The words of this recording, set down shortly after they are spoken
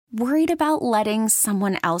Worried about letting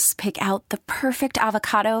someone else pick out the perfect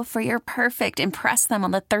avocado for your perfect impress them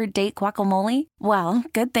on the third date guacamole? Well,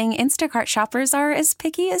 good thing Instacart shoppers are as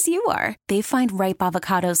picky as you are. They find ripe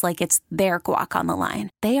avocados like it's their guac on the line.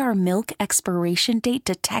 They are milk expiration date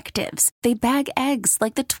detectives. They bag eggs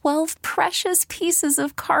like the 12 precious pieces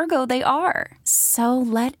of cargo they are. So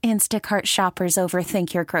let Instacart shoppers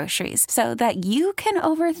overthink your groceries so that you can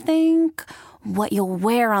overthink what you'll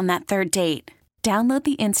wear on that third date. Download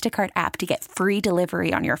the Instacart app to get free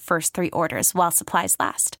delivery on your first 3 orders while supplies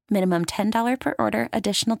last. Minimum $10 per order.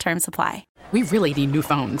 Additional terms apply. We really need new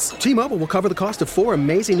phones. T-Mobile will cover the cost of 4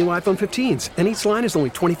 amazing new iPhone 15s, and each line is only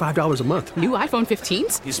 $25 a month. New iPhone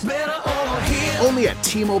 15s? It's better over here. Only at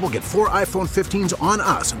T-Mobile, get 4 iPhone 15s on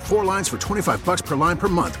us and 4 lines for $25 per line per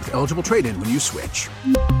month with eligible trade-in when you switch.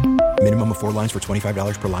 Minimum of 4 lines for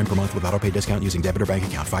 $25 per line per month with autopay discount using debit or bank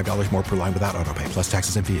account. $5 more per line without autopay, plus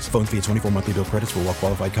taxes and fees. Phone fee at 24 monthly bill credits for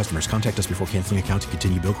well-qualified customers. Contact us before canceling account to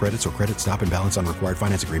continue bill credits or credit stop and balance on required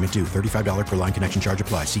finance agreement due. $35 per line connection charge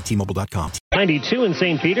applies. See T-Mobile.com. 92 in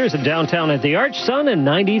St. Peter's and downtown at the Arch, sun and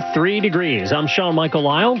 93 degrees. I'm Sean Michael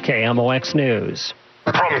Lyle, KMOX News.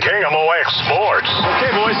 From KMOX Sports. Okay,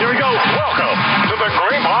 boys, here we go. Welcome to the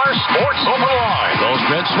Graybar Sports Open Line. Goes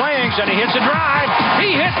good swings, and he hits a drive.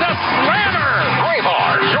 He hits a slammer.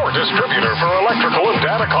 Graybar, your distributor for electrical and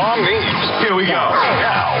datacom needs. Here we go.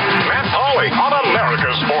 Now, Matt Pauley on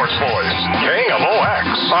America's Sports Voice, KMOX.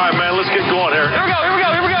 All right, man, let's get going here. Here we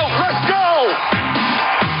go. Let's go.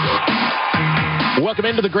 Welcome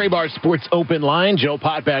into the Graybar Sports Open Line. Joe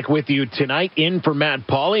Pott back with you tonight, in for Matt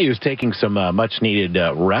Pauley, who's taking some much-needed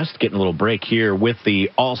rest, getting a little break here with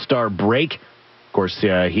the All-Star break. Of course,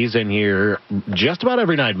 he's in here just about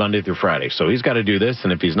every night, Monday through Friday, so he's got to do this,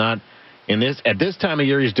 and if he's not in this, at this time of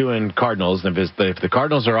year, he's doing Cardinals, and if the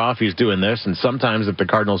Cardinals are off, he's doing this, and sometimes if the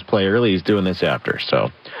Cardinals play early, he's doing this after.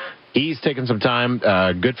 So he's taking some time.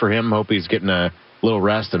 Good for him. Hope he's getting a little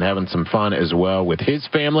rest and having some fun as well with his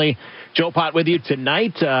family. Joe Pott with you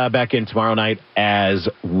tonight, back in tomorrow night as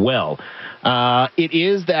well. It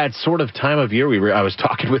is that sort of time of year. I was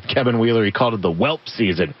talking with Kevin Wheeler. He called it the whelp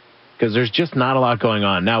season because there's just not a lot going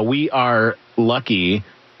on. Now, we are lucky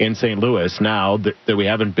in St. Louis now that we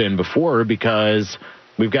haven't been before because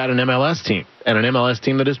we've got an MLS team and an MLS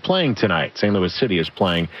team that is playing tonight. St. Louis City is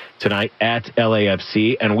playing tonight at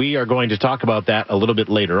LAFC, and we are going to talk about that a little bit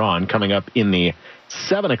later on, coming up in the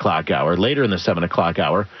 7 o'clock hour. Later in the 7 o'clock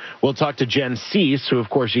hour, we'll talk to Jen Cease, who, of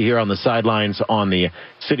course, you hear on the sidelines on the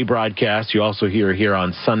City broadcast. You also hear here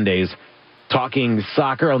on Sundays talking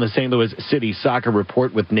soccer on the St. Louis City Soccer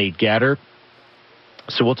Report with Nate Gatter.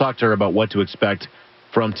 So we'll talk to her about what to expect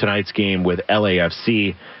from tonight's game with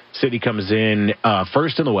LAFC. City comes in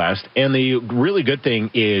first in the West, and the really good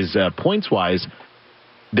thing is points-wise,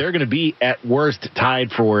 they're going to be at worst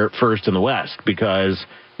tied for first in the West because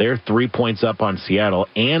they're 3 points up on Seattle,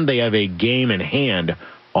 and they have a game in hand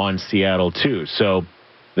on Seattle, too. So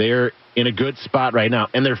they're in a good spot right now,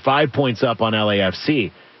 and they're 5 points up on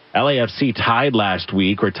LAFC. LAFC tied last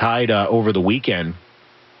week, or tied over the weekend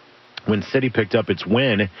when City picked up its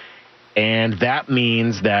win, and that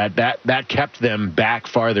means that kept them back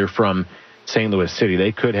farther from St. Louis City.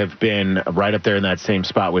 They could have been right up there in that same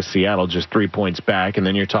spot with Seattle, just 3 points back, and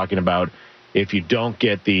then you're talking about if you don't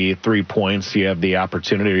get the 3 points, you have the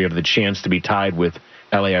opportunity, you have the chance to be tied with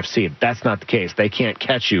LAFC. That's not the case. They can't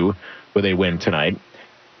catch you with a win tonight.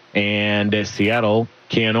 And Seattle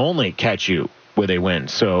can only catch you with a win.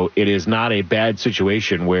 So it is not a bad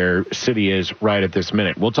situation where City is right at this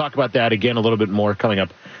minute. We'll talk about that again a little bit more coming up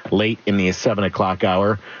late in the 7 o'clock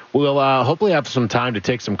hour. We'll hopefully have some time to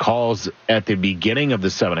take some calls at the beginning of the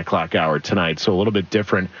 7 o'clock hour tonight. So a little bit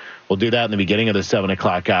different. We'll do that in the beginning of the 7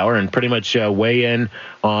 o'clock hour and pretty much weigh in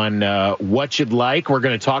on what you'd like. We're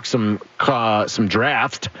going to talk some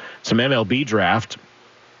draft, some MLB draft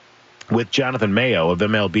with Jonathan Mayo of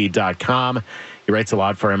MLB.com. He writes a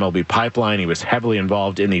lot for MLB Pipeline. He was heavily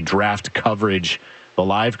involved in the draft coverage, the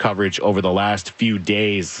live coverage over the last few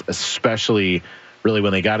days, especially really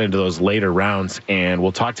when they got into those later rounds. And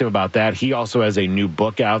we'll talk to him about that. He also has a new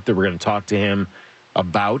book out that we're going to talk to him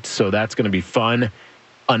about. So that's going to be fun.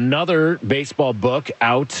 Another baseball book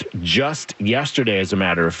out just yesterday, as a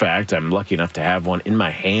matter of fact. I'm lucky enough to have one in my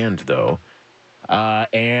hand, though.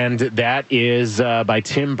 And that is by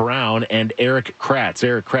Tim Brown and Eric Kratz.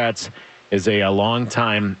 Eric Kratz is a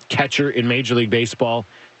longtime catcher in Major League Baseball.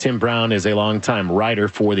 Tim Brown is a longtime writer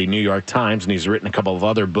for the New York Times, and he's written a couple of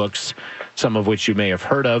other books, some of which you may have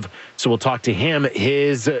heard of. So we'll talk to him.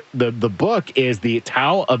 The book is The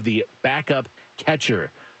Tao of the Backup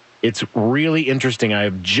Catcher. It's really interesting. I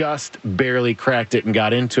have just barely cracked it and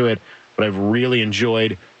got into it, but I've really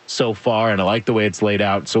enjoyed so far, and I like the way it's laid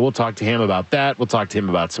out. So we'll talk to him about that. We'll talk to him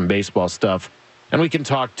about some baseball stuff. And we can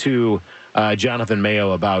talk to Jonathan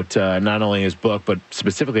Mayo about not only his book, but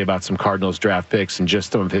specifically about some Cardinals draft picks and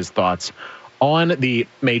just some of his thoughts on the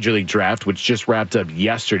Major League Draft, which just wrapped up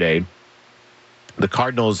yesterday. The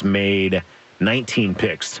Cardinals made 19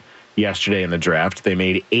 picks yesterday in the draft. They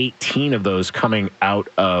made 18 of those coming out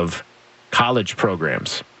of college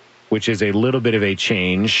programs, which is a little bit of a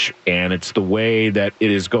change, and it's the way that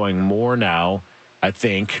it is going more now, I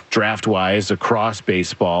think, draft-wise across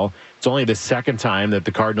baseball. It's only the second time that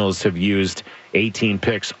the Cardinals have used 18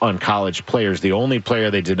 picks on college players. The only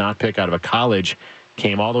player they did not pick out of a college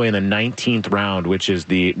came all the way in the 19th round, which is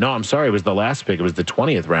it was the last pick. It was the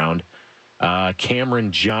 20th round.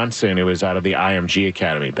 Cameron Johnson, who was out of the IMG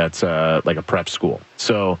Academy. That's like a prep school.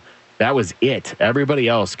 So that was it. Everybody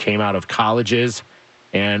else came out of colleges,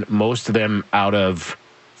 and most of them out of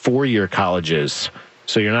four-year colleges.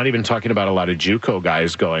 So you're not even talking about a lot of JUCO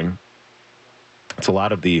guys going. It's a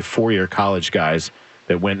lot of the four-year college guys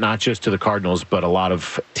that went not just to the Cardinals, but a lot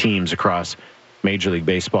of teams across Major League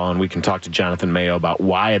Baseball. And we can talk to Jonathan Mayo about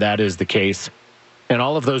why that is the case and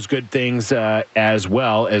all of those good things as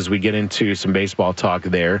well as we get into some baseball talk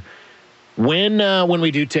there. When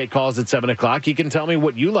we do take calls at 7 o'clock, you can tell me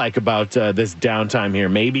what you like about this downtime here.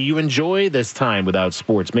 Maybe you enjoy this time without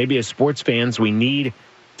sports. Maybe as sports fans, we need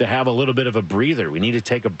to have a little bit of a breather. We need to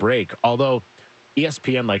take a break. Although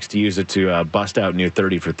ESPN likes to use it to bust out new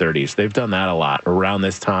 30 for 30s. They've done that a lot around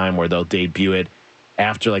this time where they'll debut it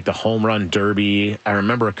after like the home run derby. I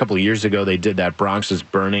remember a couple of years ago they did that Bronx is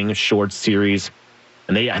Burning short series.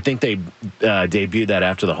 And I think they debuted that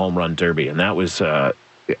after the home run derby. And that was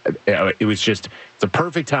it was just, it's a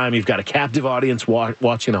perfect time. You've got a captive audience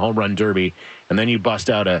watching the home run derby, and then you bust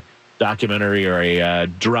out a documentary or a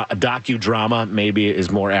docudrama, maybe is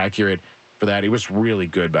more accurate for that. It was really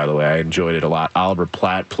good, by the way. I enjoyed it a lot. Oliver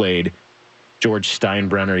Platt played George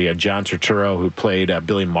Steinbrenner. You had John Turturro, who played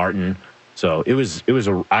Billy Martin. So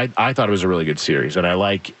I thought it was a really good series, and I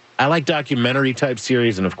like documentary type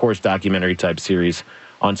series, and of course documentary type series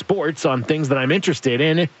on sports, on things that I'm interested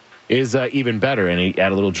in, is even better. And he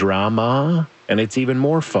add a little drama, and it's even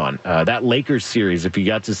more fun. That Lakers series, if you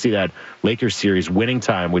got to see that Lakers series, Winning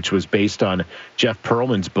Time, which was based on Jeff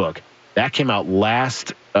Pearlman's book, that came out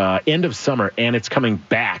last end of summer, and it's coming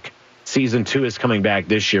back. Season 2 is coming back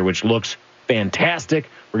this year, which looks fantastic.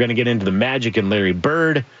 We're going to get into the Magic and Larry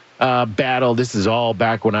Bird battle. This is all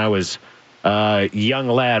back when I was young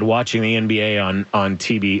lad watching the NBA on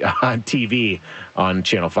TV on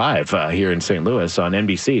Channel 5 here in St. Louis on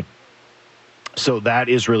NBC. So that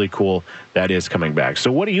is really cool. That is coming back. So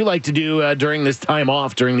what do you like to do during this time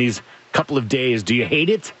off, during these couple of days? Do you hate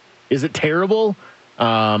it? Is it terrible?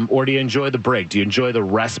 Or do you enjoy the break? Do you enjoy the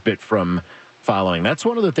respite from following? That's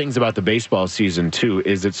one of the things about the baseball season, too,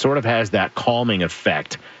 is it sort of has that calming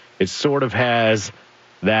effect. It sort of has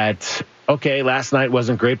that, okay, last night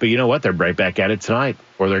wasn't great, but you know what? They're right back at it tonight,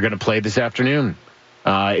 or they're going to play this afternoon.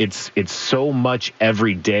 It's so much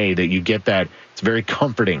every day that you get that. It's very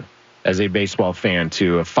comforting as a baseball fan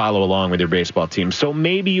to follow along with your baseball team. So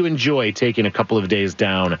maybe you enjoy taking a couple of days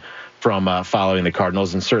down from following the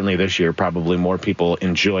Cardinals, and certainly this year, probably more people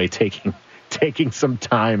enjoy taking some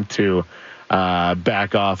time to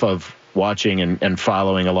back off of watching and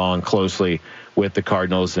following along closely with the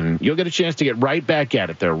Cardinals, and you'll get a chance to get right back at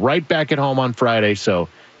it. They're right back at home on Friday, so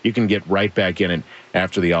you can get right back in it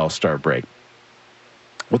after the All-Star break.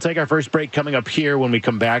 We'll take our first break coming up here when we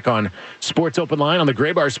come back on Sports Open Line. On the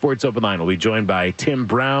Gray Bar Sports Open Line, we'll be joined by Tim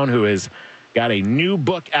Brown, who has got a new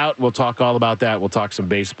book out. We'll talk all about that. We'll talk some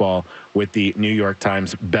baseball with the New York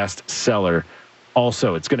Times bestseller.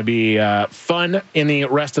 Also, it's going to be fun in the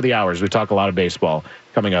rest of the hours. We talk a lot of baseball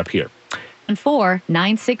coming up here.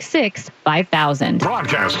 4-966-5000.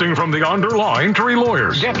 Broadcasting from the Underlying Tree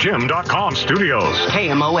Lawyers. GetJim.com studios.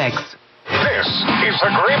 KMOX. This is the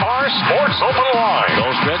Gray Bar Sports Open Line.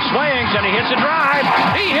 Goldschmidt swings and he hits a drive.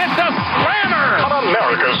 He hits a slammer. On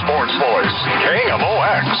America's Sports Voice,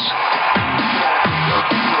 KMOX.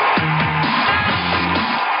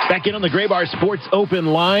 Back in on the Gray Bar Sports Open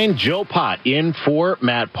Line, Joe Pott in for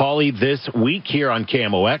Matt Pauley this week here on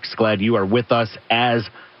KMOX. Glad you are with us as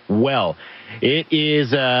well. It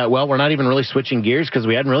is, we're not even really switching gears because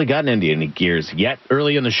we hadn't really gotten into any gears yet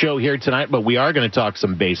early in the show here tonight, but we are going to talk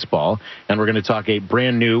some baseball, and we're going to talk a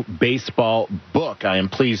brand new baseball book. I am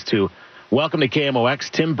pleased to welcome to KMOX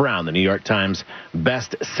Tim Brown, the New York Times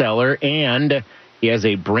bestseller, and he has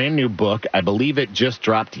a brand new book. I believe it just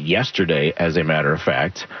dropped yesterday, as a matter of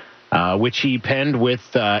fact, which he penned with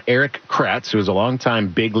Eric Kratz, who is a longtime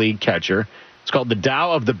big league catcher. It's called The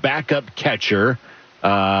Tao of the Backup Catcher.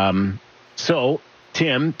 So,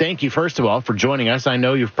 Tim, thank you, first of all, for joining us. I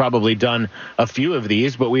know you've probably done a few of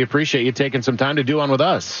these, but we appreciate you taking some time to do one with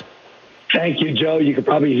us. Thank you, Joe. You can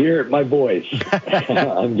probably hear it in my voice.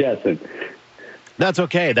 I'm guessing. That's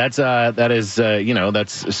okay. That's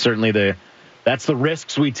certainly that's the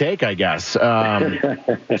risks we take, I guess.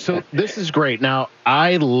 So this is great. Now,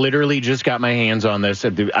 I literally just got my hands on this.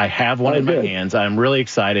 I have one in my hands. I'm really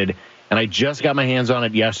excited, and I just got my hands on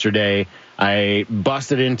it yesterday. I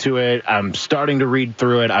busted into it. I'm starting to read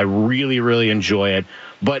through it. I really, really enjoy it.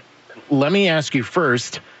 But let me ask you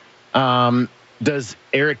first, does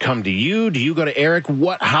Eric come to you? Do you go to Eric?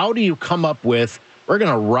 How do you come up with, we're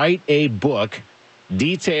going to write a book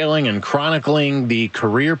detailing and chronicling the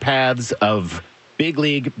career paths of big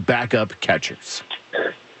league backup catchers?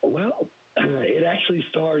 Well, it actually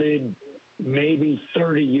started maybe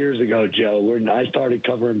 30 years ago, Joe, when I started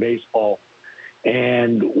covering baseball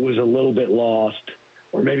and was a little bit lost,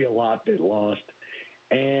 or maybe a lot bit lost.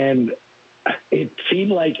 And it seemed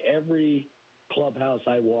like every clubhouse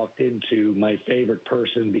I walked into, my favorite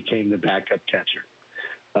person became the backup catcher.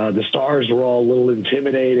 The stars were all a little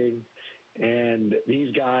intimidating, and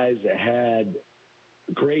these guys had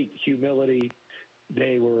great humility.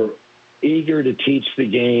 They were eager to teach the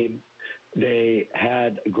game. They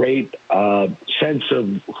had a great sense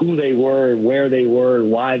of who they were and where they were and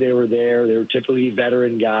why they were there. They were typically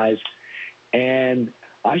veteran guys. And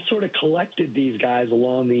I sort of collected these guys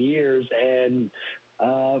along the years and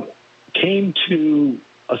came to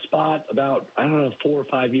a spot about, 4 or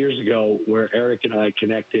 5 years ago where Eric and I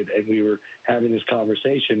connected and we were having this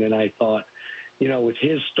conversation. And I thought, with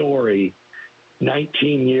his story,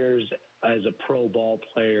 19 years as a pro ball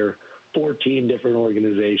player, 14 different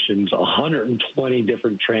organizations, 120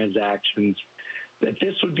 different transactions, that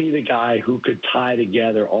this would be the guy who could tie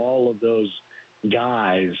together all of those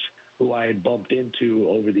guys who I had bumped into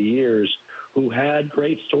over the years, who had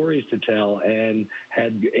great stories to tell and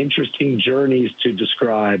had interesting journeys to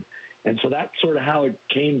describe. And so that's sort of how it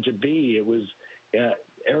came to be. It was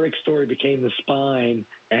Eric's story became the spine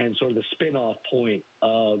and sort of the spin-off point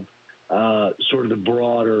of sort of the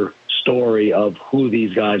broader story of who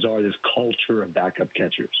these guys are, this culture of backup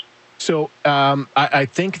catchers. So I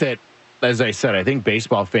think that, as I said, I think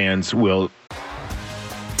baseball fans will.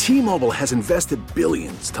 T-Mobile has invested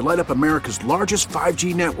billions to light up America's largest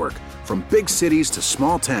 5G network, from big cities to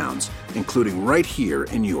small towns, including right here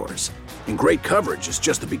in yours. And great coverage is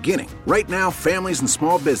just the beginning. Right now, families and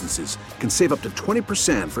small businesses can save up to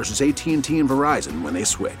 20% versus AT&T and Verizon when they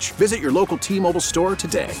switch. Visit your local T-Mobile store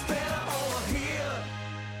today.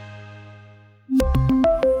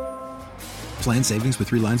 Plan savings with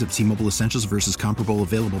 3 lines of T-Mobile Essentials versus comparable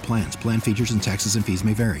available plans. Plan features and taxes and fees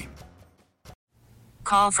may vary.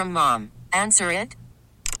 Call from mom. Answer it.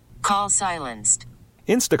 Call silenced.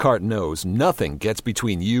 Instacart knows nothing gets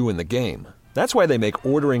between you and the game. That's why they make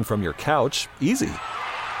ordering from your couch easy.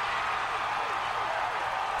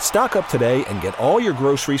 Stock up today and get all your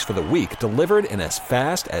groceries for the week delivered in as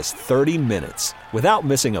fast as 30 minutes without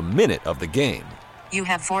missing a minute of the game. You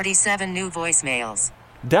have 47 new voicemails.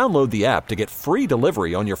 Download the app to get free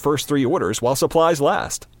delivery on your first 3 orders while supplies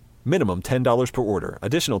last. Minimum $10 per order.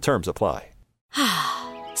 Additional terms apply.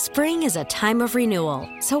 Spring is a time of renewal,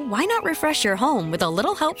 so why not refresh your home with a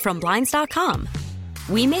little help from Blinds.com?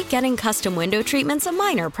 We make getting custom window treatments a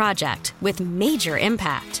minor project with major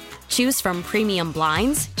impact. Choose from premium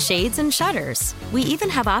blinds, shades, and shutters. We even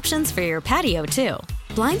have options for your patio, too.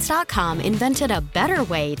 Blinds.com invented a better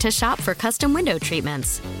way to shop for custom window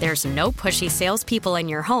treatments. There's no pushy salespeople in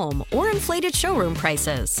your home or inflated showroom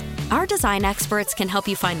prices. Our design experts can help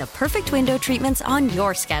you find the perfect window treatments on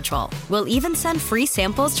your schedule. We'll even send free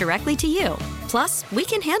samples directly to you. Plus, we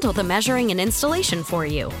can handle the measuring and installation for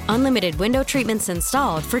you. Unlimited window treatments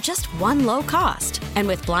installed for just one low cost. And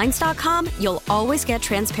with Blinds.com, you'll always get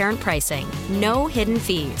transparent pricing. No hidden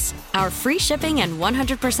fees. Our free shipping and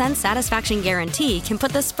 100% satisfaction guarantee can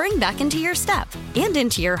put the spring back into your step and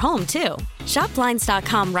into your home, too. Shop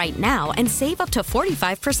Blinds.com right now and save up to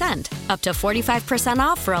 45%. Up to 45%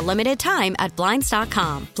 off for a limited time at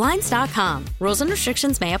Blinds.com. Blinds.com. Rules and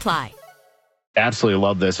restrictions may apply. Absolutely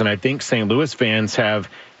love this. And I think St. Louis fans have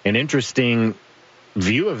an interesting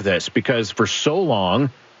view of this because for so long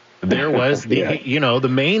there was the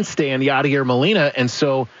mainstay in Yadier Molina. And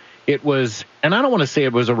so it was, and I don't want to say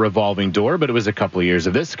it was a revolving door, but it was a couple of years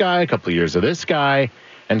of this guy, a couple of years of this guy.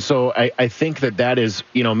 And so I think that is,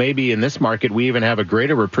 maybe in this market, we even have a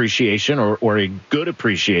greater appreciation or a good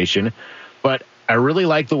appreciation. But I really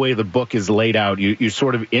like the way the book is laid out. You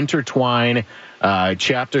sort of intertwine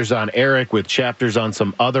chapters on Eric with chapters on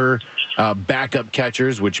some other backup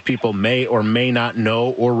catchers, which people may or may not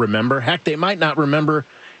know or remember. Heck, they might not remember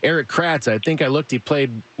Eric Kratz. I think I looked. He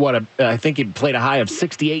played I think he played a high of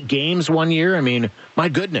 68 games one year. I mean, my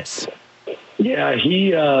goodness. Yeah,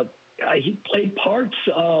 he played parts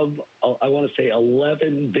of, I want to say,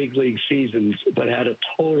 11 big league seasons, but had a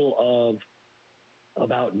total of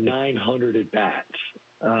about 900 at-bats.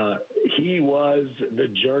 He was the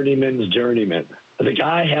journeyman's journeyman. The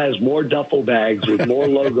guy has more duffel bags with more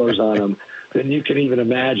logos on them than you can even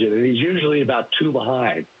imagine, and he's usually about two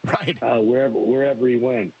behind, right? Wherever he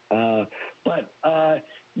went.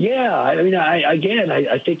 Yeah, I mean,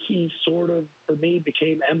 I think he sort of, for me,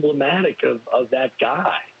 became emblematic of that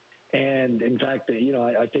guy. And in fact,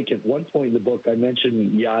 I think at one point in the book I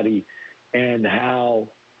mentioned Yachty and how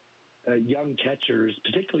young catchers,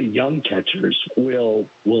 particularly young catchers, will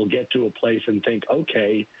get to a place and think,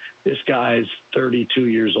 okay, this guy's 32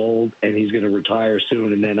 years old and he's going to retire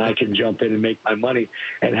soon, and then I can jump in and make my money.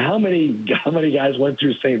 And how many guys went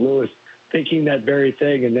through St. Louis thinking that very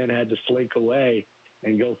thing and then had to slink away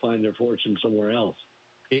and go find their fortune somewhere else?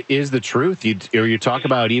 It is the truth. You talk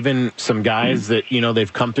about even some guys that,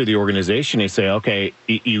 they've come through the organization. They say, okay,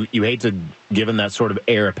 you hate to give him that sort of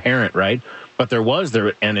heir apparent, right? But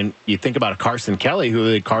and you think about Carson Kelly,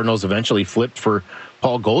 who the Cardinals eventually flipped for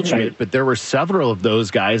Paul Goldschmidt, right. But there were several of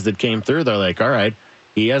those guys that came through. They're like, all right,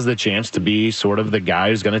 he has the chance to be sort of the guy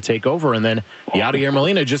who's going to take over. And then Yadier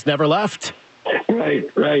Molina just never left. Right.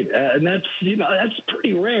 And that's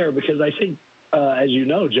pretty rare because I think, as you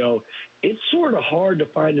know, Joe, it's sort of hard to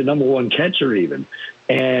find a number one catcher even.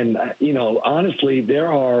 And, honestly,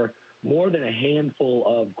 there are more than a handful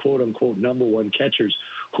of quote unquote number one catchers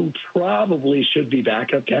who probably should be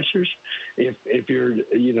backup catchers. If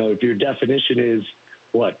your definition is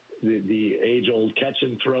what the age old catch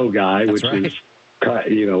and throw guy, that's which right. is,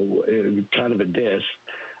 kind of a diss,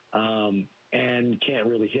 and can't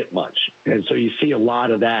really hit much. And so you see a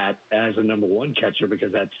lot of that as a number one catcher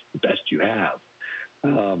because that's the best you have.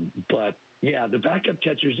 But yeah, the backup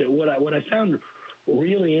catchers, what I found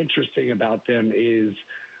really interesting about them is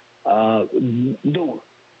the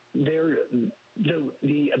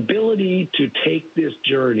ability to take this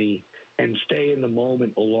journey and stay in the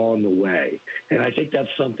moment along the way. And I think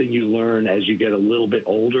that's something you learn as you get a little bit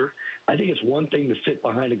older. I think it's one thing to sit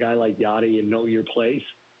behind a guy like Yachty and know your place.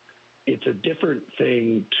 It's a different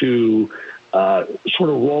thing to sort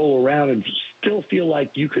of roll around and still feel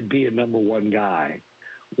like you could be a number one guy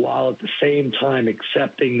while at the same time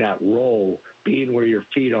accepting that role, being where your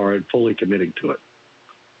feet are and fully committing to it.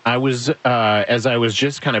 I was, as I was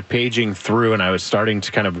just kind of paging through and I was starting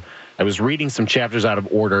to I was reading some chapters out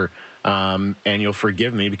of order, and you'll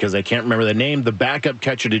forgive me because I can't remember the name, the backup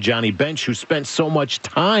catcher to Johnny Bench, who spent so much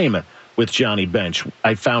time with Johnny Bench,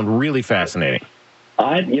 I found really fascinating.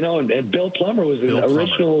 And Bill Plummer was an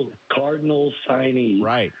original Cardinals signee.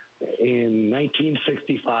 Right. In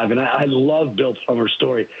 1965, and I love Bill Plummer's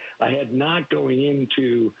story. I had not, going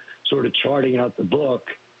into sort of charting out the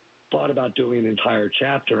book, thought about doing an entire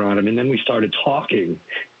chapter on him, and then we started talking,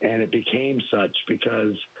 and it became such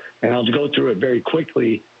because, and I'll go through it very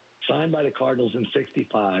quickly, signed by the Cardinals in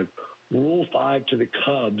 65, Rule 5 to the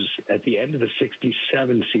Cubs at the end of the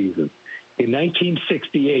 67 season. In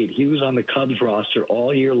 1968, he was on the Cubs roster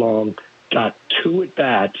all year long, got 2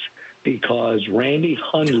 at-bats, because Randy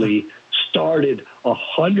Hundley started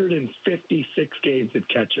 156 games at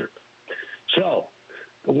catcher. So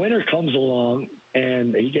the winter comes along,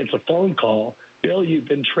 and he gets a phone call, Bill, you've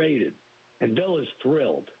been traded. And Bill is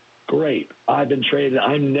thrilled. Great. I've been traded.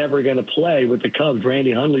 I'm never going to play with the Cubs.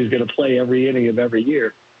 Randy Hundley's going to play every inning of every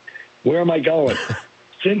year. Where am I going?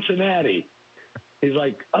 Cincinnati. He's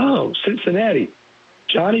like, oh, Cincinnati.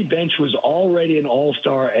 Johnny Bench was already an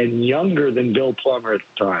all-star and younger than Bill Plummer at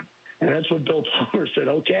the time. And that's when Bill Plummer said,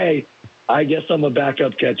 okay, I guess I'm a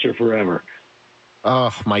backup catcher forever.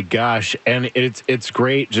 Oh, my gosh. And it's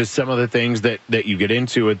great, just some of the things that you get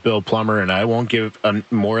into with Bill Plummer, and I won't give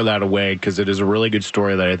more of that away because it is a really good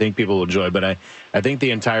story that I think people will enjoy. But I think the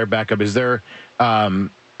entire backup, is there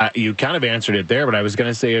you kind of answered it there, but I was going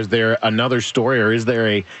to say, is there another story, or is there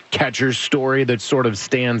a catcher's story that sort of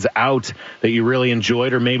stands out that you really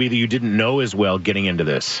enjoyed, or maybe that you didn't know as well getting into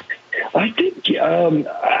this? I think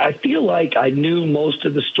I feel like I knew most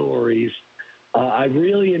of the stories. I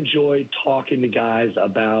really enjoyed talking to guys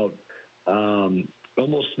about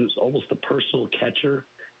almost the personal catcher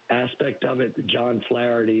aspect of it. John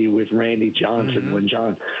Flaherty with Randy Johnson, when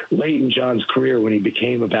late in John's career, when he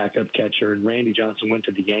became a backup catcher, and Randy Johnson went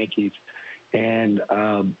to the Yankees, and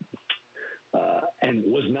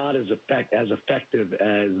and was not as effective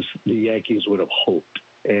as the Yankees would have hoped.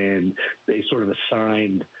 And they sort of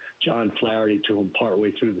assigned John Flaherty to him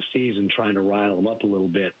partway through the season, trying to rile him up a little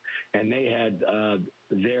bit. And they had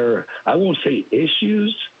their, I won't say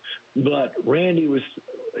issues, but Randy was,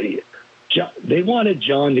 they wanted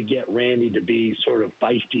John to get Randy to be sort of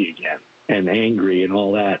feisty again and angry and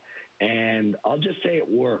all that. And I'll just say it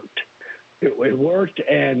worked. It worked.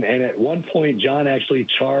 And at one point, John actually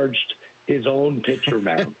charged his own pitcher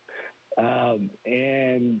mound.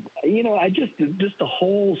 And, you know, I just the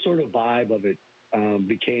whole sort of vibe of it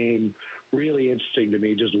became really interesting to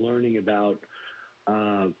me, just learning about,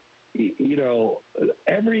 you know,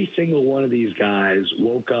 every single one of these guys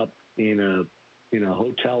woke up in a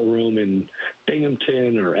hotel room in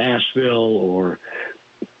Binghamton or Asheville or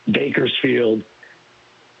Bakersfield.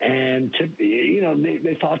 And,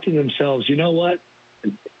 they thought to themselves, you know what?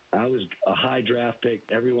 I was a high draft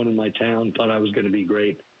pick. Everyone in my town thought I was going to be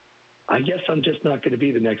great. I guess I'm just not going to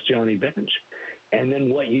be the next Johnny Bench. And then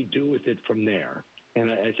what you do with it from there.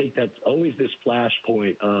 And I think that's always this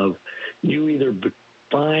flashpoint of you either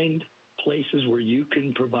find places where you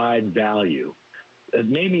can provide value,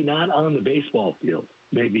 maybe not on the baseball field,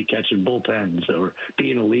 maybe catching bullpens or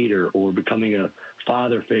being a leader or becoming a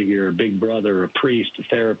father figure, a big brother, a priest, a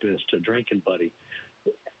therapist, a drinking buddy.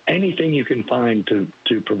 Anything you can find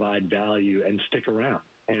to provide value and stick around.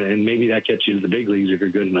 And maybe that gets you to the big leagues if you're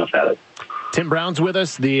good enough at it. Tim Brown's with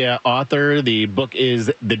us, the author. The book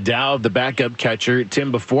is The Tao of the Backup Catcher.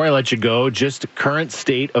 Tim, before I let you go, just current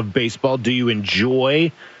state of baseball. Do you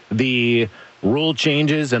enjoy the rule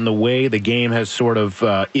changes and the way the game has sort of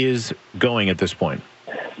is going at this point?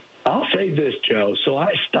 I'll say this, Joe. So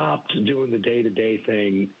I stopped doing the day-to-day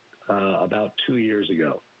thing about 2 years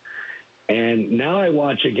ago. And now I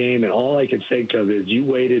watch a game, and all I can think of is you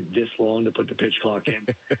waited this long to put the pitch clock in.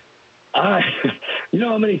 You know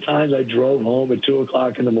how many times I drove home at 2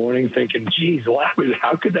 o'clock in the morning thinking, geez,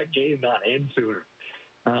 how could that game not end sooner?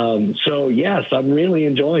 So, yes, I'm really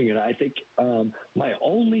enjoying it. I think my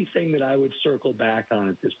only thing that I would circle back on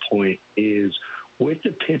at this point is with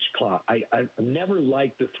the pitch clock. I've never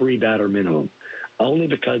liked the 3-batter minimum, only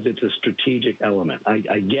because it's a strategic element.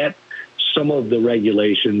 I get some of the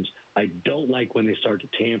regulations. I don't like when they start to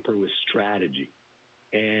tamper with strategy.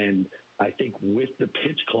 And I think with the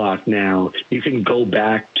pitch clock now, you can go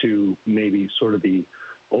back to maybe sort of the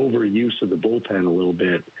overuse of the bullpen a little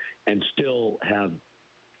bit and still have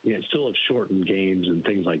shortened games and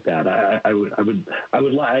things like that. I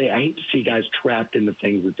hate to see guys trapped into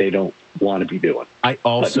things that they don't want to be doing. I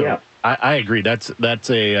agree. That's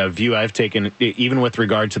a view I've taken, even with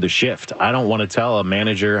regard to the shift. I don't want to tell a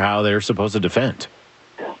manager how they're supposed to defend.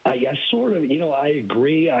 I sort of, I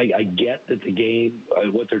agree. I get that the game,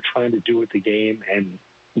 what they're trying to do with the game, and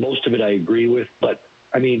most of it I agree with. But,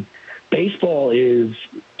 I mean, baseball is,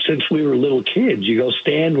 since we were little kids, you go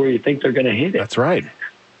stand where you think they're going to hit it. That's right.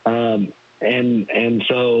 And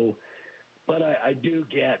so, but I do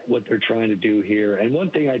get what they're trying to do here. And one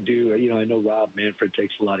thing I do, I know Rob Manfred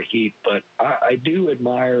takes a lot of heat, but I do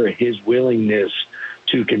admire his willingness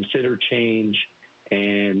to consider change.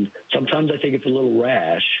 And sometimes I think it's a little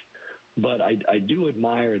rash, but I do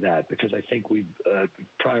admire that because I think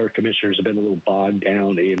prior commissioners have been a little bogged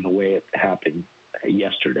down in the way it happened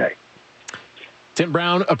yesterday. Tim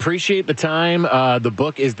Brown, appreciate the time. The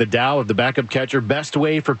book is The Tao of the Backup Catcher. Best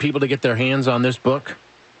way for people to get their hands on this book?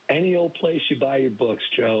 Any old place you buy your books,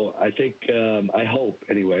 Joe. I think, I hope.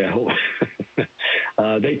 They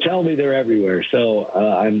tell me they're everywhere. So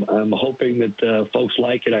I'm hoping that folks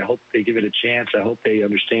like it. I hope they give it a chance. I hope they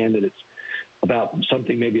understand that it's about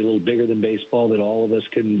something maybe a little bigger than baseball, that all of us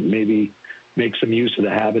can maybe make some use of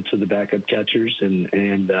the habits of the backup catchers and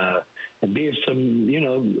be of some,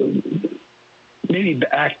 maybe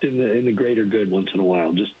act in the greater good once in a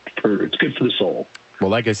while. It's good for the soul. Well,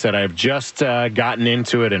 like I said, I've just gotten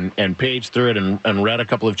into it and paged through it and read a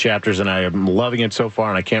couple of chapters, and I am loving it so far,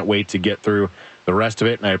 and I can't wait to get through the rest of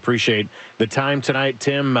it. And I appreciate the time tonight,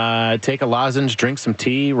 Tim. Take a lozenge, drink some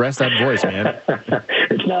tea, rest that voice, man.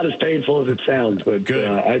 It's not as painful as it sounds, but good.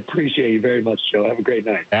 I appreciate you very much, Joe. Have a great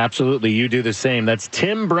night. Absolutely. You do the same. That's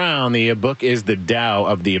Tim Brown. The book is The Tao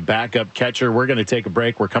of the Backup Catcher. We're going to take a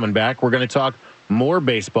break. We're coming back. We're going to talk more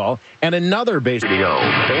baseball and another baseball.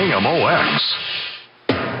 KMOX.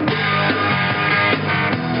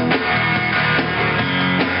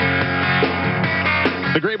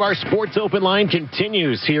 The Gray Bar Sports Open Line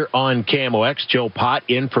continues here on KMOX. Joe Pott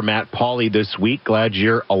in for Matt Pauley this week. Glad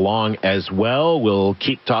you're along as well. We'll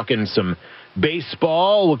keep talking some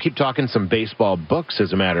baseball. We'll keep talking some baseball books,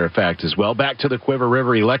 as a matter of fact, as well. Back to the Quiver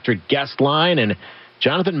River Electric guest line, and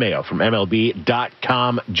Jonathan Mayo from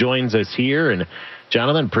MLB.com joins us here. And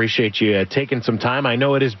Jonathan, appreciate you taking some time. I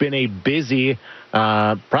know it has been a busy,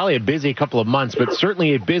 probably a busy couple of months, but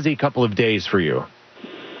certainly a busy couple of days for you.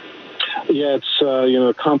 Yeah, it's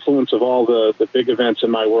a confluence of all the big events in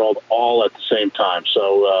my world all at the same time.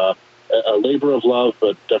 So a labor of love,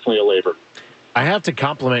 but definitely a labor. I have to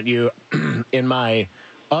compliment you. In my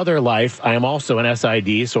other life, I am also an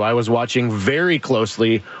SID, so I was watching very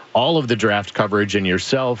closely all of the draft coverage, and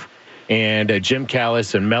yourself and Jim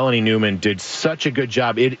Callis and Melanie Newman did such a good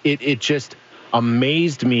job. It just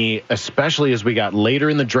amazed me, especially as we got later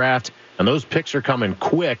in the draft, and those picks are coming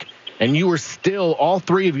quick, and you were still, all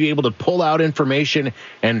three of you, able to pull out information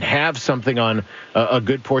and have something on a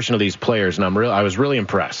good portion of these players, and I was really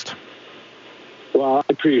impressed. Well, I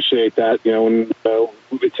appreciate that. And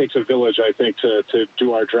it takes a village, I think, to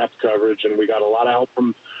do our draft coverage, and we got a lot of help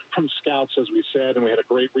from scouts, as we said, and we had a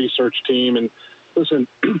great research team. And listen,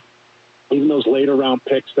 even those later round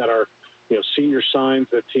picks that are, senior signs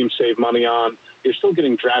that teams save money on, you're still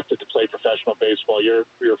getting drafted to play professional baseball. You're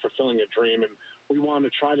fulfilling a dream, and we want to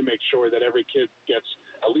try to make sure that every kid gets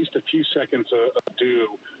at least a few seconds of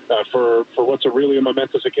due for what's really a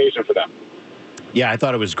momentous occasion for them. Yeah, I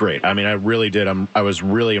thought it was great. I mean, I really did. I was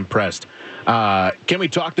really impressed. Can we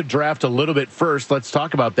talk the draft a little bit first? Let's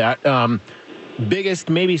talk about that. Biggest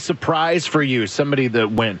maybe surprise for you, somebody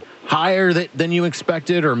that went higher than you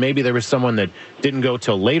expected, or maybe there was someone that didn't go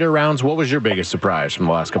till later rounds. What was your biggest surprise from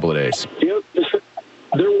the last couple of days?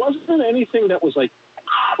 There wasn't anything that was like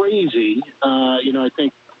crazy. I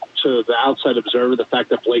think to the outside observer, the fact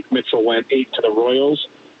that Blake Mitchell went 8 to the Royals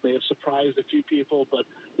may have surprised a few people, but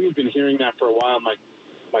we've been hearing that for a while. My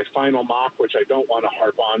final mock, which I don't want to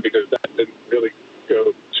harp on because that didn't really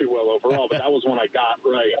go too well overall, but that was one I got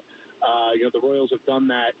right. The Royals have done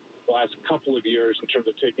that the last couple of years in terms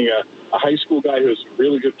of taking a high school guy who's a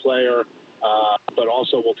really good player, but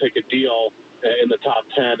also will take a deal in the top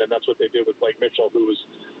 10, and that's what they did with Blake Mitchell, who was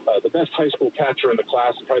the best high school catcher in the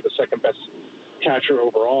class, probably the second best catcher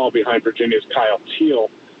overall behind Virginia's Kyle Teal.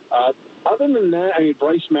 Other than that,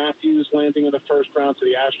 Bryce Matthews landing in the first round to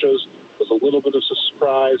the Astros was a little bit of a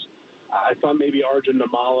surprise. I thought maybe Arjun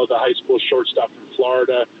Namala, the high school shortstop from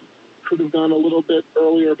Florida, could have gone a little bit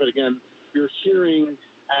earlier. But again, you're hearing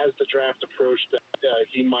as the draft approached that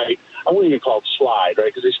he might, I wouldn't even call it slide,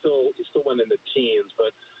 right? Because he still went in the teens.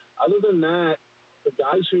 But other than that, the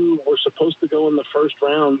guys who were supposed to go in the first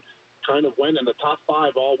round kind of went in the top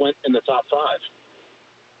 5, all went in the top 5.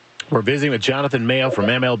 We're visiting with Jonathan Mayo from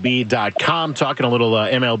MLB.com, talking a little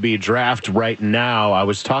MLB draft right now. I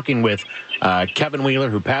was talking with Kevin Wheeler,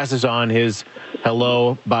 who passes on his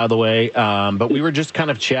hello, by the way. But we were just kind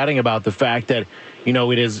of chatting about the fact that,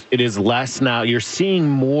 it is less now. You're seeing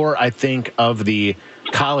more, I think, of the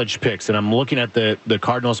college picks. And I'm looking at the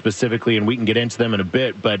Cardinals specifically, and we can get into them in a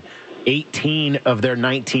bit. But 18 of their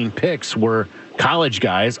 19 picks were college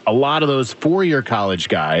guys, a lot of those 4-year college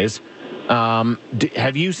guys.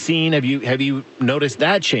 Have you noticed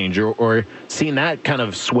that change or seen that kind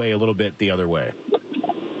of sway a little bit the other way?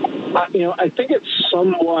 I think it's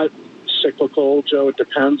somewhat cyclical, Joe. It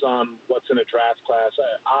depends on what's in a draft class.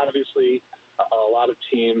 Obviously, a lot of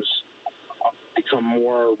teams become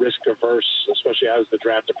more risk averse, especially as the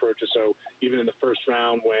draft approaches. So even in the first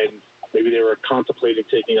round, when maybe they were contemplating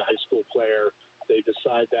taking a high school player, they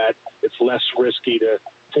decide that it's less risky to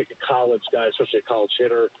take a college guy, especially a college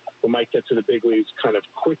hitter, who might get to the big leagues kind of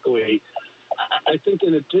quickly. I think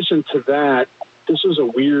in addition to that, this was a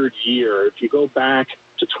weird year. If you go back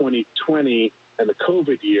to 2020 and the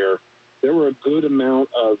COVID year, there were a good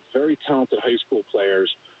amount of very talented high school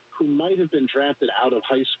players who might have been drafted out of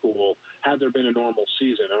high school had there been a normal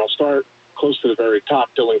season. And I'll start close to the very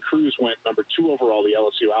top. Dylan Cruz went number 2 overall, the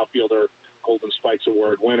LSU outfielder, Golden Spikes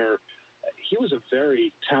Award winner. He was a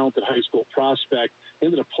very talented high school prospect. He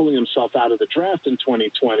ended up pulling himself out of the draft in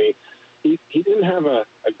 2020. He didn't have a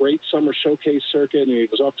great summer showcase circuit, and he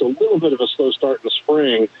was off to a little bit of a slow start in the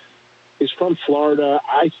spring. He's from Florida.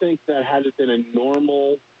 I think that had it been a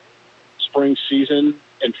normal spring season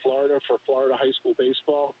in Florida for Florida high school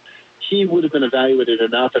baseball, he would have been evaluated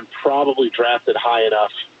enough and probably drafted high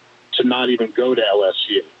enough to not even go to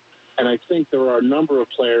LSU. And I think there are a number of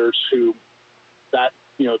players who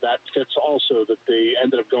that fits also, that they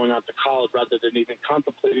ended up going on to college rather than even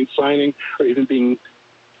contemplating signing or even being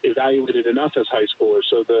evaluated enough as high schoolers.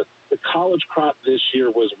 So the college crop this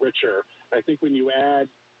year was richer. I think when you add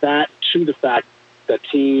that to the fact that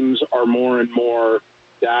teams are more and more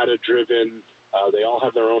data-driven, they all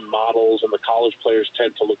have their own models, and the college players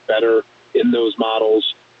tend to look better in those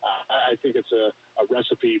models. I think it's a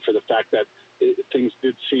recipe for the fact that things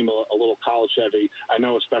did seem a little college heavy. I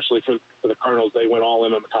know, especially for the Cardinals, they went all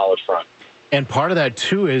in on the college front. And part of that,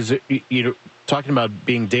 too, is talking about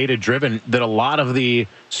being data-driven, that a lot of the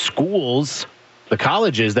schools, the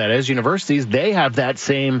colleges, that is, universities, they have that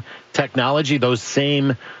same technology, those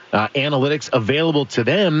same analytics available to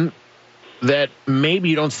them that maybe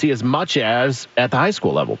you don't see as much as at the high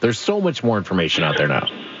school level. There's so much more information out there now.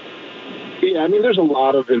 Yeah, I mean, there's a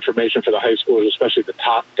lot of information for the high schoolers, especially the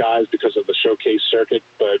top guys, because of the showcase circuit.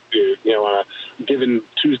 But, on a given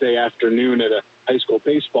Tuesday afternoon at a high school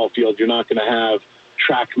baseball field, you're not going to have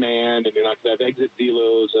TrackMan and you're not going to have exit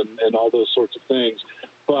velos and all those sorts of things.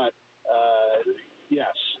 But,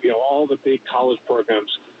 yes, all the big college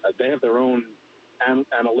programs, they have their own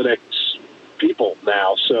analytics people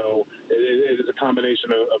now. So it is a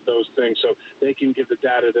combination of those things. So they can give the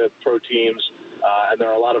data to pro teams, and there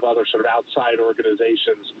are a lot of other sort of outside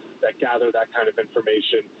organizations that gather that kind of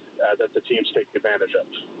information that the teams take advantage of.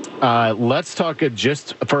 Let's talk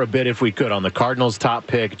just for a bit, if we could, on the Cardinals' top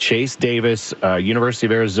pick, Chase Davis, University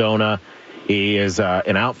of Arizona. He is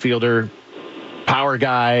an outfielder, power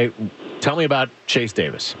guy. Tell me about Chase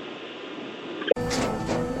Davis.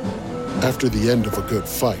 After the end of a good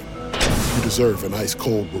fight, you deserve an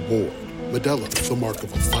ice-cold reward. Modelo, the mark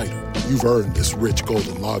of a fighter. You've earned this rich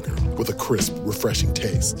golden lager with a crisp, refreshing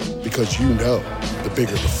taste. Because you know, the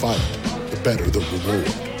bigger the fight, the better the reward.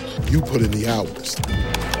 You put in the hours,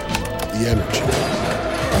 the energy,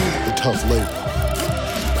 the tough labor.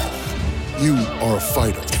 You are a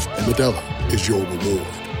fighter, and Modelo is your reward.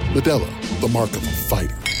 Modelo, the mark of a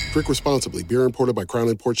fighter. Drink responsibly. Beer imported by Crown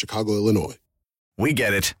Imports, Chicago, Illinois. We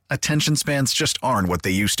get it. Attention spans just aren't what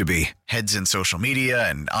they used to be. Heads in social media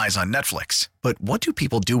and eyes on Netflix. But what do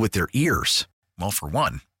people do with their ears? Well, for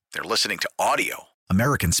one, they're listening to audio.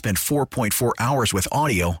 Americans spend 4.4 hours with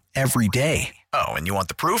audio every day. Oh, and you want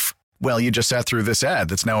the proof? Well, you just sat through this ad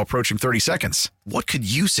that's now approaching 30 seconds. What could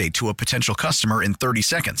you say to a potential customer in 30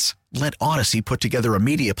 seconds? Let Odyssey put together a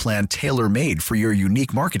media plan tailor-made for your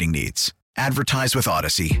unique marketing needs. Advertise with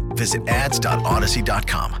Odyssey. Visit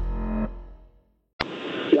ads.odyssey.com.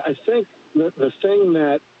 Yeah, I think the thing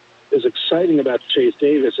that is exciting about Chase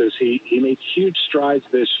Davis is he made huge strides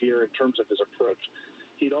this year in terms of his approach.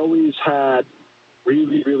 He'd always had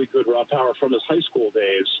really, really good raw power from his high school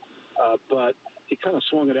days, but he kind of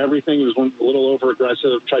swung at everything. He was a little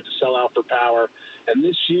over-aggressive, tried to sell out for power. And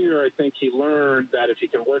this year, I think he learned that if he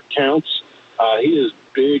can work counts, he is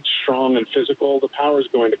big, strong, and physical. The power is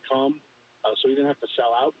going to come, so he didn't have to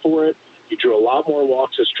sell out for it. He drew a lot more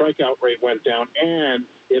walks. His strikeout rate went down, and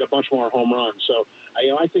he had a bunch more home runs. So,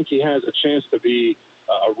 I think he has a chance to be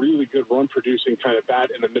a really good run-producing kind of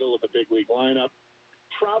bat in the middle of the big league lineup.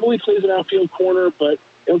 Probably plays an outfield corner, but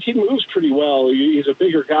he moves pretty well. He's a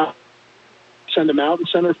bigger guy. Send him out in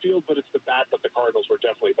center field, but it's the bat that the Cardinals were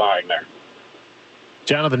definitely buying there.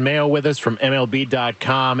 Jonathan Mayo with us from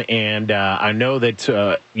MLB.com, and I know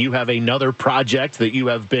that you have another project that you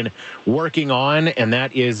have been working on, and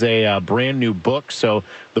that is a brand new book. So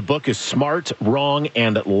the book is Smart, Wrong,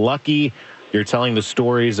 and Lucky. You're telling the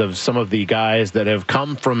stories of some of the guys that have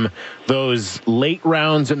come from those late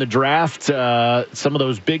rounds in the draft, some of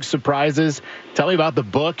those big surprises. Tell me about the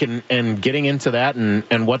book and getting into that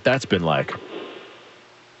and what that's been like.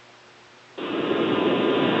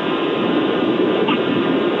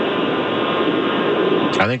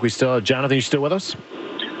 I think we still have Jonathan. You still with us?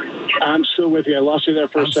 I'm still with you. I lost you there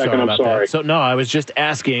for a second. I'm sorry. So no, I was just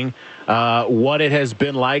asking what it has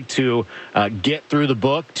been like to get through the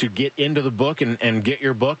book, to get into the book, and get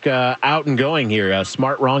your book out and going here.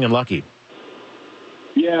 Smart, Wrong, and Lucky.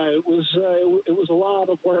 Yeah, it was a lot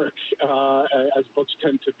of work, as books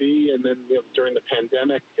tend to be, and then during the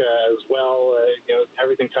pandemic as well,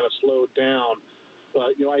 everything kind of slowed down.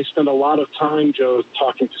 But I spend a lot of time, Joe,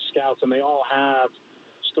 talking to scouts, and they all have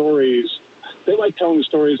stories. They like telling the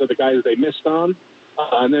stories of the guys they missed on,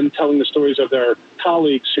 and then telling the stories of their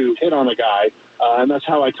colleagues who hit on a guy. And that's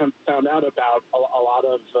how I found out about a lot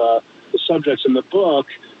of the subjects in the book.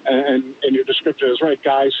 And your descriptor is right.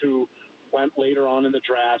 Guys who went later on in the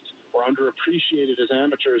draft were underappreciated as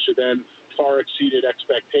amateurs who then far exceeded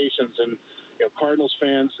expectations. And Cardinals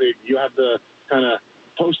fans, you have the kind of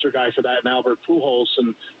poster guy for that in Albert Pujols,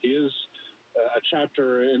 and he is a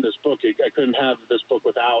chapter in this book. I couldn't have this book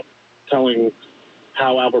without telling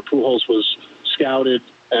how Albert Pujols was scouted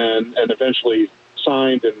and eventually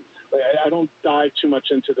signed. And I don't dive too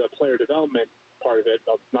much into the player development part of it.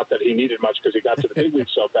 Not that he needed much because he got to the big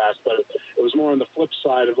leagues so fast, but it was more on the flip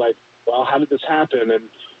side of like, well, how did this happen? And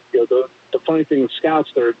the funny thing with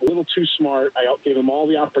scouts, they're a little too smart. I gave them all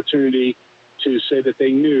the opportunity to say that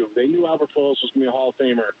they knew Albert Pujols was going to be a Hall of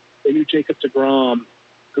Famer They knew Jacob deGrom,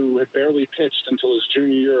 who had barely pitched until his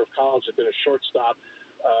junior year of college, had been a shortstop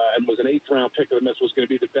and was an 8th-round pick of the Mets, was going to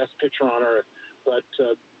be the best pitcher on earth. But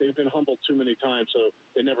they've been humbled too many times, so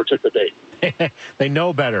they never took the bait. They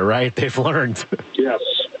know better, right? They've learned. Yes.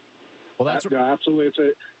 Well, that's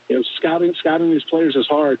absolutely. It's scouting these players is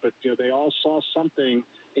hard, but they all saw something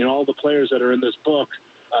in all the players that are in this book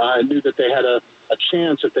and knew that they had a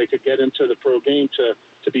chance if they could get into the pro game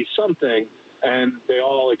to be something, and they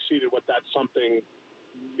all exceeded what that something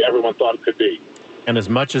everyone thought it could be. And as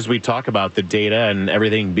much as we talk about the data and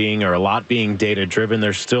everything being, or a lot being data driven,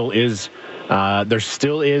 there still is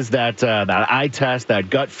that eye test, that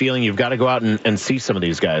gut feeling. You've got to go out and see some of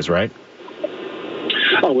these guys, right?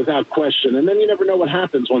 Oh, without question. And then you never know what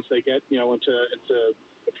happens once they get into the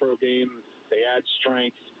pro game. They add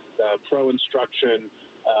strength, pro instruction.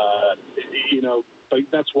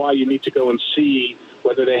 But that's why you need to go and see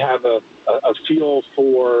whether they have a feel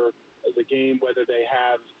for the game, whether they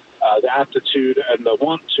have the aptitude and the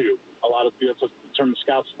want to. That's a term the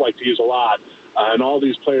scouts like to use a lot. And all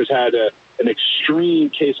these players had an extreme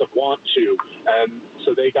case of want to, and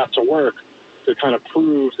so they got to work to kind of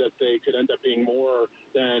prove that they could end up being more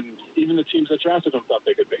than even the teams that drafted them thought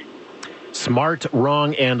they could be. Smart,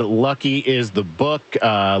 Wrong, and Lucky is the book.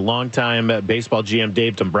 Longtime baseball GM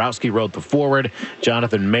Dave Dombrowski wrote the foreword.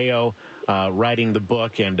 Jonathan Mayo writing the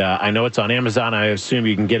book, and I know it's on Amazon. I assume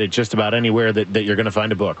you can get it just about anywhere that you're going to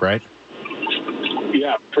find a book, right?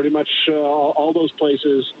 Yeah, pretty much all those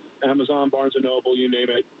places, Amazon, Barnes & Noble, you name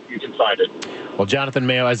it, you can find it. Well, Jonathan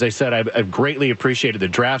Mayo, as I said, I've greatly appreciated the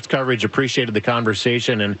draft coverage, appreciated the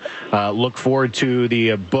conversation, and look forward to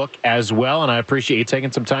the book as well, and I appreciate you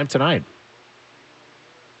taking some time tonight.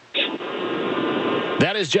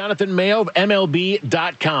 That is Jonathan Mayo of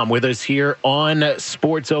MLB.com with us here on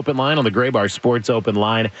Sports Open Line, on the Gray Bar Sports Open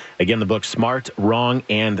Line. Again, the book Smart, Wrong,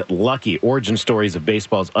 and Lucky, Origin Stories of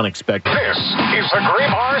Baseball's Unexpected. This is the Gray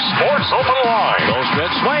Bar Sports Open Line.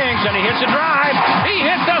 Goldschmidt swings, and he hits a drive. He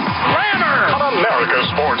hits a slammer. On America's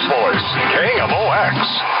Sports Voice, KMOX.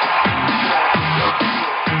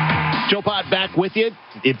 Joe Pott back with you.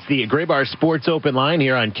 It's the Gray Bar Sports Open Line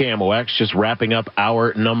here on KMOX, just wrapping up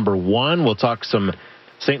hour number 1. We'll talk some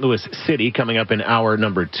St. Louis City coming up in hour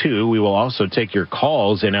number 2. We will also take your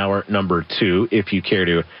calls in hour number 2 if you care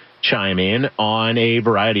to chime in on a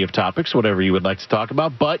variety of topics, whatever you would like to talk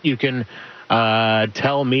about. But you can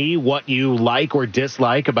tell me what you like or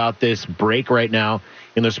dislike about this break right now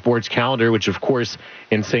in the sports calendar, which, of course,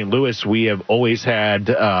 in St. Louis, we have always had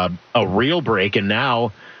a real break, and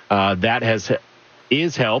now that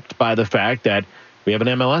is helped by the fact that we have an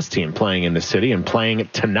MLS team playing in the city and playing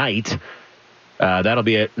tonight. That'll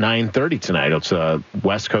be at 9:30 tonight. It's a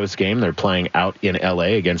West Coast game. They're playing out in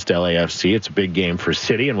L.A. against LAFC. It's a big game for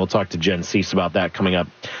City, and we'll talk to Jen Cease about that coming up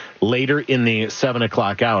later in the 7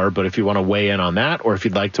 o'clock hour. But if you want to weigh in on that, or if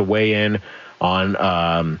you'd like to weigh in on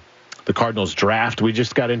the Cardinals draft, we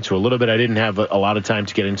just got into a little bit. I didn't have a lot of time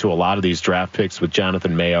to get into a lot of these draft picks with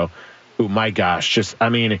Jonathan Mayo, who, my gosh,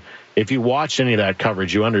 if you watch any of that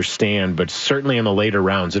coverage, you understand, but certainly in the later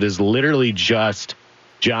rounds, it is literally just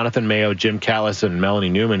Jonathan Mayo, Jim Callis, and Melanie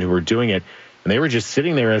Newman who were doing it, and they were just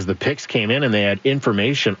sitting there as the picks came in, and they had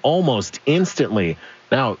information almost instantly.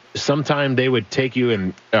 Now, sometime they would take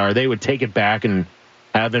it back and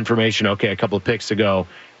have information, okay, a couple of picks to go,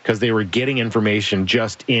 because they were getting information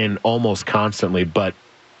just in almost constantly, but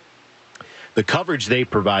the coverage they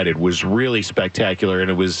provided was really spectacular,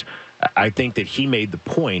 and I think that he made the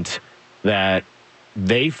point that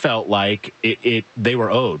they felt like they were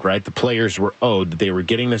owed, right? The players were owed that they were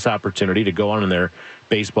getting this opportunity to go on in their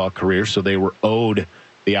baseball career, so they were owed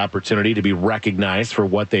the opportunity to be recognized for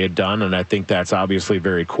what they had done, and I think that's obviously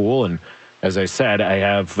very cool. And as I said,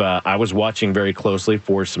 I was watching very closely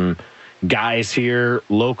for some guys here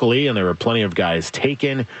locally, and there were plenty of guys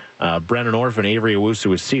taken. Brennan Orff and Avery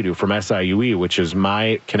Owusu-Isidu from SIUE, which is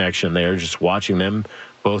my connection there, just watching them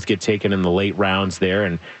both get taken in the late rounds there,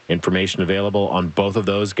 and information available on both of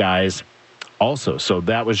those guys also. So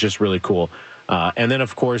that was just really cool. And then,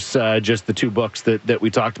 of course, just the two books that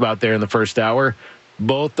we talked about there in the first hour.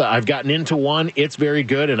 Both, I've gotten into one. It's very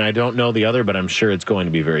good, and I don't know the other, but I'm sure it's going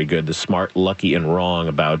to be very good. The Smart, Lucky, and Wrong,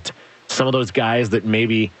 about some of those guys that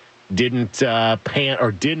maybe didn't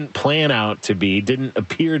plan out to be, didn't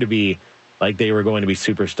appear to be like they were going to be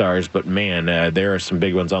superstars, but man, there are some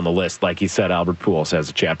big ones on the list. Like he said, Albert Pujols has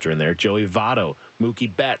a chapter in there. Joey Votto,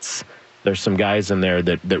 Mookie Betts. There's some guys in there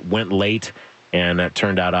that went late, and that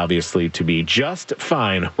turned out obviously to be just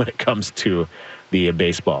fine when it comes to the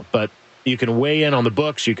baseball. But you can weigh in on the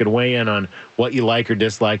books. You can weigh in on what you like or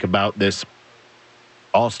dislike about this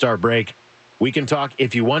All-Star break. we can talk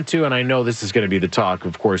if you want to, and I know this is going to be the talk,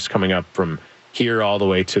 of course, coming up from here all the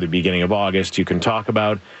way to the beginning of August. You can talk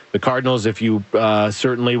about the Cardinals if you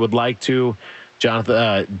certainly would like to. John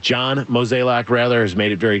Mozeliak, has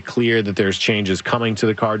made it very clear that there's changes coming to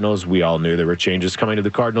the Cardinals. We all knew there were changes coming to the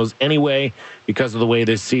Cardinals anyway because of the way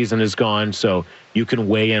this season has gone. So you can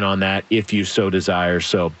weigh in on that if you so desire.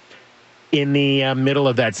 So in the middle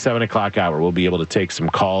of that 7 o'clock hour, we'll be able to take some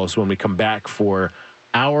calls when we come back for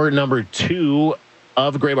hour number 2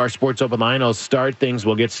 of Gray Bar Sports Open Line. I'll start things.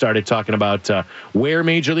 We'll get started talking about where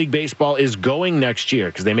Major League Baseball is going next year,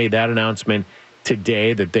 because they made that announcement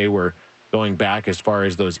today that they were going back as far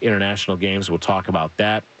as those international games. We'll talk about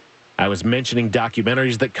that. I was mentioning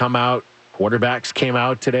documentaries that come out. Quarterbacks came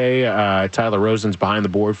out today. Tyler Rosen's behind the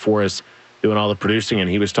board for us doing all the producing, and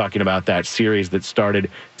he was talking about that series that started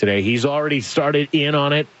today. He's already started in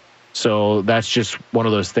on it. So that's just one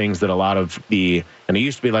of those things that a lot of and it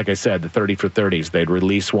used to be, like I said, the 30 for 30s. They'd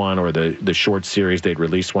release one, or the short series, they'd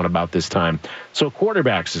release one about this time. So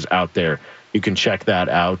Quarterbacks is out there. You can check that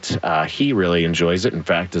out. He really enjoys it. In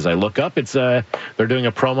fact, as I look up, it's they're doing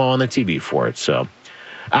a promo on the TV for it. So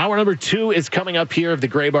hour number 2 is coming up here of the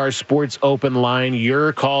Gray Bar Sports Open Line.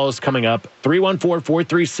 Your calls coming up,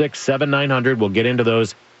 314-436-7900. We'll get into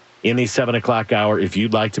those in the 7 o'clock hour. If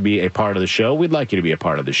you'd like to be a part of the show, we'd like you to be a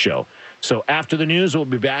part of the show. So after the news, we'll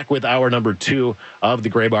be back with hour number 2 of the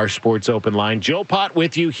Gray Bar Sports Open Line. Joe Pott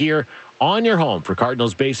with you here on your home for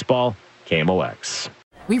Cardinals baseball, KMOX.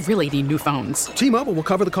 We really need new phones. T-Mobile will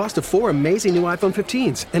cover the cost of 4 amazing new iPhone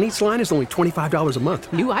 15s, and each line is only $25 a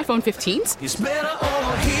month. New iPhone 15s? It's better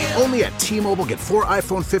over here. Only at T-Mobile, get 4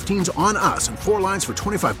 iPhone 15s on us and 4 lines for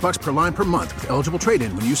 $25 per line per month with eligible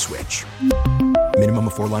trade-in when you switch. Minimum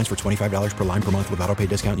of 4 lines for $25 per line per month with autopay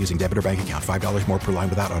discount using debit or bank account. $5 more per line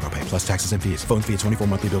without autopay, plus taxes and fees. Phone fee at 24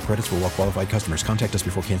 monthly bill credits for well-qualified customers. Contact us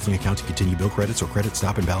before canceling account to continue bill credits or credit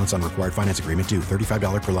stop and balance on required finance agreement due.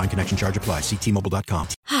 $35 per line connection charge applies. See T-Mobile.com.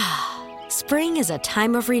 Spring is a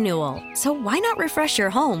time of renewal, so why not refresh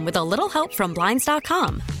your home with a little help from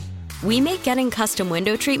Blinds.com? We make getting custom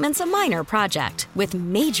window treatments a minor project with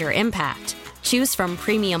major impact. Choose from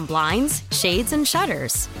premium blinds, shades, and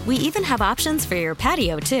shutters. We even have options for your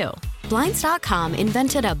patio, too. Blinds.com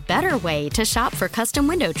invented a better way to shop for custom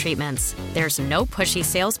window treatments. There's no pushy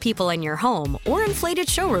salespeople in your home or inflated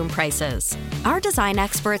showroom prices. Our design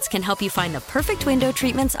experts can help you find the perfect window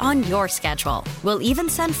treatments on your schedule. We'll even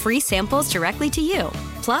send free samples directly to you.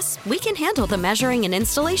 Plus, we can handle the measuring and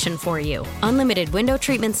installation for you. Unlimited window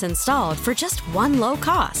treatments installed for just one low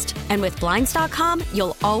cost. And with Blinds.com,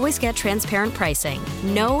 you'll always get transparent pricing.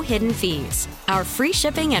 No hidden fees. Our free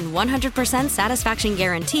shipping and 100% satisfaction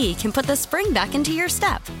guarantee can put the spring back into your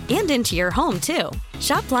step and into your home, too.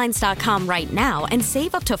 Shop Blinds.com right now and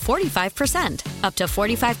save up to 45%. Up to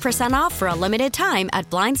 45% off for a limited time at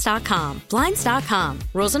Blinds.com. Blinds.com.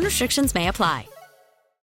 Rules and restrictions may apply.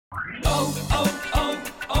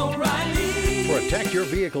 O'Reilly. Protect your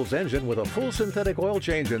vehicle's engine with a full synthetic oil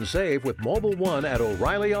change and save with Mobile One at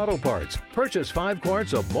O'Reilly Auto Parts. Purchase 5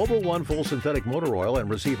 quarts of Mobile One full synthetic motor oil and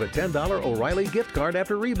receive a $10 O'Reilly gift card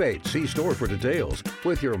after rebate. See store for details.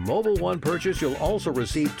 With your Mobile One purchase, you'll also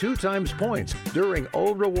receive 2 times points during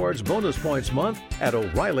O Rewards Bonus Points Month at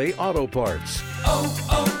O'Reilly Auto Parts.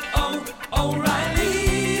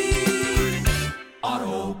 O'Reilly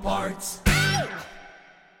Auto Parts.